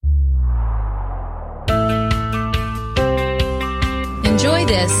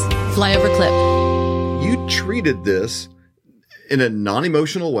this flyover clip. You treated this in a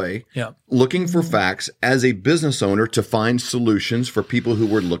non-emotional way, looking for facts as a business owner to find solutions for people who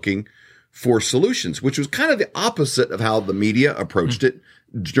were looking for solutions, which was kind of the opposite of how the media approached it,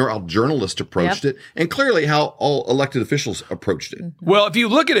 how journalists approached it, and clearly how all elected officials approached it. Well, if you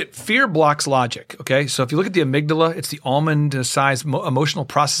look at it, fear blocks logic, okay? So if you look at the amygdala, it's the almond-sized emotional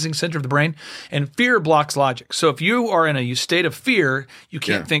processing center of the brain, and fear blocks logic. So if you are in a state of fear, you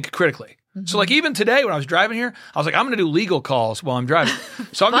can't think critically. So like even today when I was driving here, I was like, I'm going to do legal calls while I'm driving.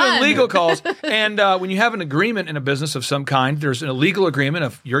 So I'm doing legal calls. And when you have an agreement in a business of some kind, there's a legal agreement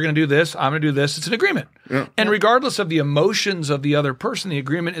of you're going to do this, I'm going to do this. It's an agreement. Yeah. And regardless of the emotions of the other person, the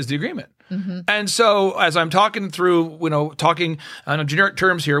agreement is the agreement. And so as I'm talking through, talking on generic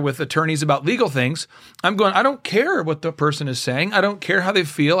terms here with attorneys about legal things, I'm going, I don't care what the person is saying. I don't care how they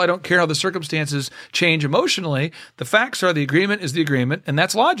feel. I don't care how the circumstances change emotionally. The facts are the agreement is the agreement, and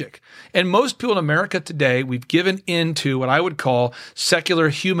that's logic. And most people in America today, we've given into what I would call secular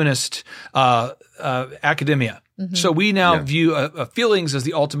humanist academia. So we now view feelings as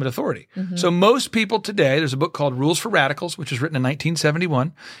the ultimate authority. So most people today, there's a book called Rules for Radicals, which was written in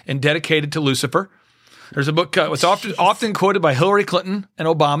 1971 and dedicated to Lucifer. There's a book it's often quoted by Hillary Clinton and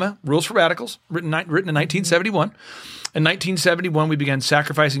Obama, Rules for Radicals, written in 1971. In 1971, we began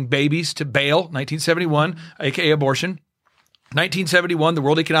sacrificing babies to Baal, 1971, aka abortion. 1971, the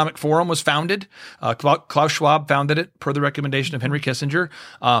World Economic Forum was founded. Klaus Schwab founded it per the recommendation of Henry Kissinger.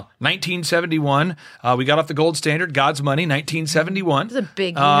 1971, we got off the gold standard, God's money. 1971, it's a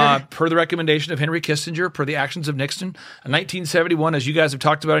big year. Per the recommendation of Henry Kissinger, per the actions of Nixon. 1971, as you guys have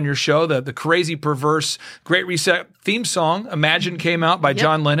talked about on your show, the crazy, perverse Great Reset theme song, Imagine, came out by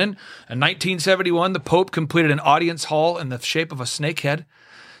John Lennon. In 1971, the Pope completed an audience hall in the shape of a snake head.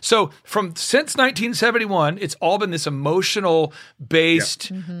 So since 1971, it's all been this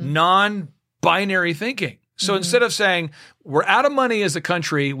emotional-based, non-binary thinking. So instead of saying, we're out of money as a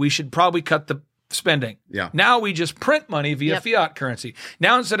country, we should probably cut the spending. Now we just print money via fiat currency.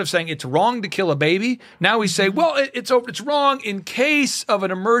 Now instead of saying it's wrong to kill a baby, now we say, well, it's wrong in case of an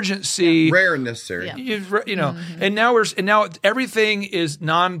emergency. Rare and necessary. And now everything is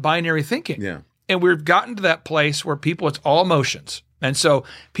non-binary thinking. And we've gotten to that place where it's all emotions. And so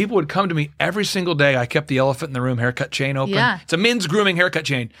people would come to me every single day. I kept the elephant in the room haircut chain open. It's a men's grooming haircut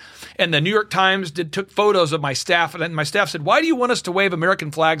chain. And the New York Times took photos of my staff. And my staff said, why do you want us to wave American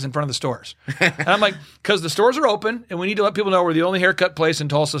flags in front of the stores? And I'm like, because the stores are open and we need to let people know we're the only haircut place in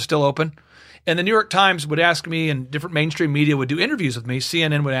Tulsa still open. And the New York Times would ask me, and different mainstream media would do interviews with me.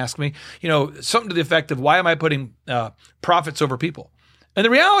 CNN would ask me, something to the effect of, why am I putting profits over people? And the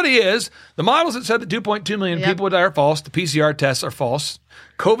reality is, the models that said that 2.2 million people would die are false. The PCR tests are false.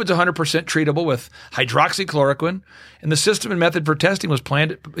 COVID's 100% treatable with hydroxychloroquine. And the system and method for testing was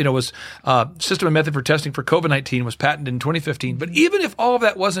system and method for testing for COVID-19 was patented in 2015. But even if all of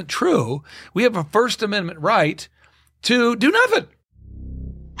that wasn't true, we have a First Amendment right to do nothing.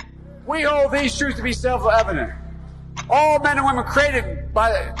 We hold these truths to be self-evident. All men and women created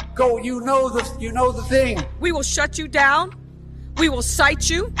by you know the thing. We will shut you down. We will cite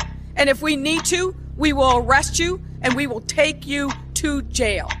you, and if we need to, we will arrest you, and we will take you to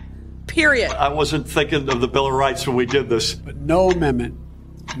jail. Period. I wasn't thinking of the Bill of Rights when we did this. But no amendment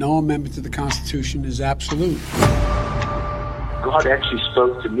to the Constitution is absolute. God actually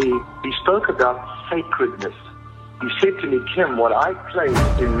spoke to me. He spoke about sacredness. He said to me, Kim, what I place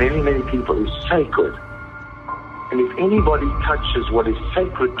in many, many people is sacred. And if anybody touches what is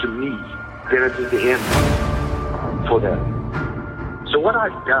sacred to me, then it is the end for them. So what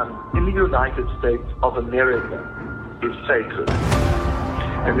I've done in the United States of America is sacred.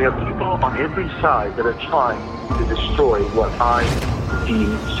 And there are people on every side that are trying to destroy what I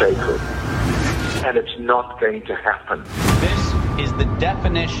deem sacred. And it's not going to happen. This is the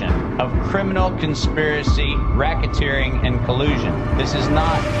definition of criminal conspiracy, racketeering, and collusion. This is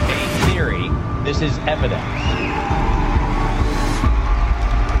not a theory. This is evidence.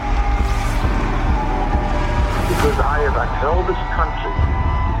 Because I have upheld this country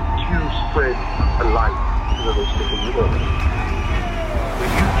to spread a light to the rest of the world.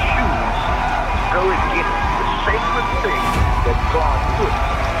 When you choose to go against the sacred thing that God put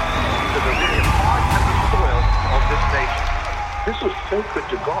to the very heart and the soil of this nation, this was sacred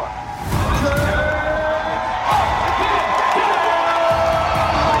to God.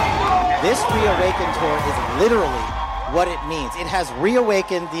 This Reawaken tour is literally what it means. It has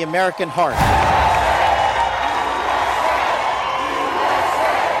reawakened the American heart.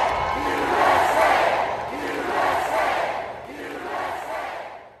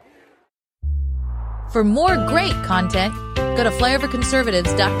 For more great content, go to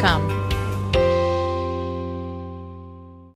flyoverconservatives.com.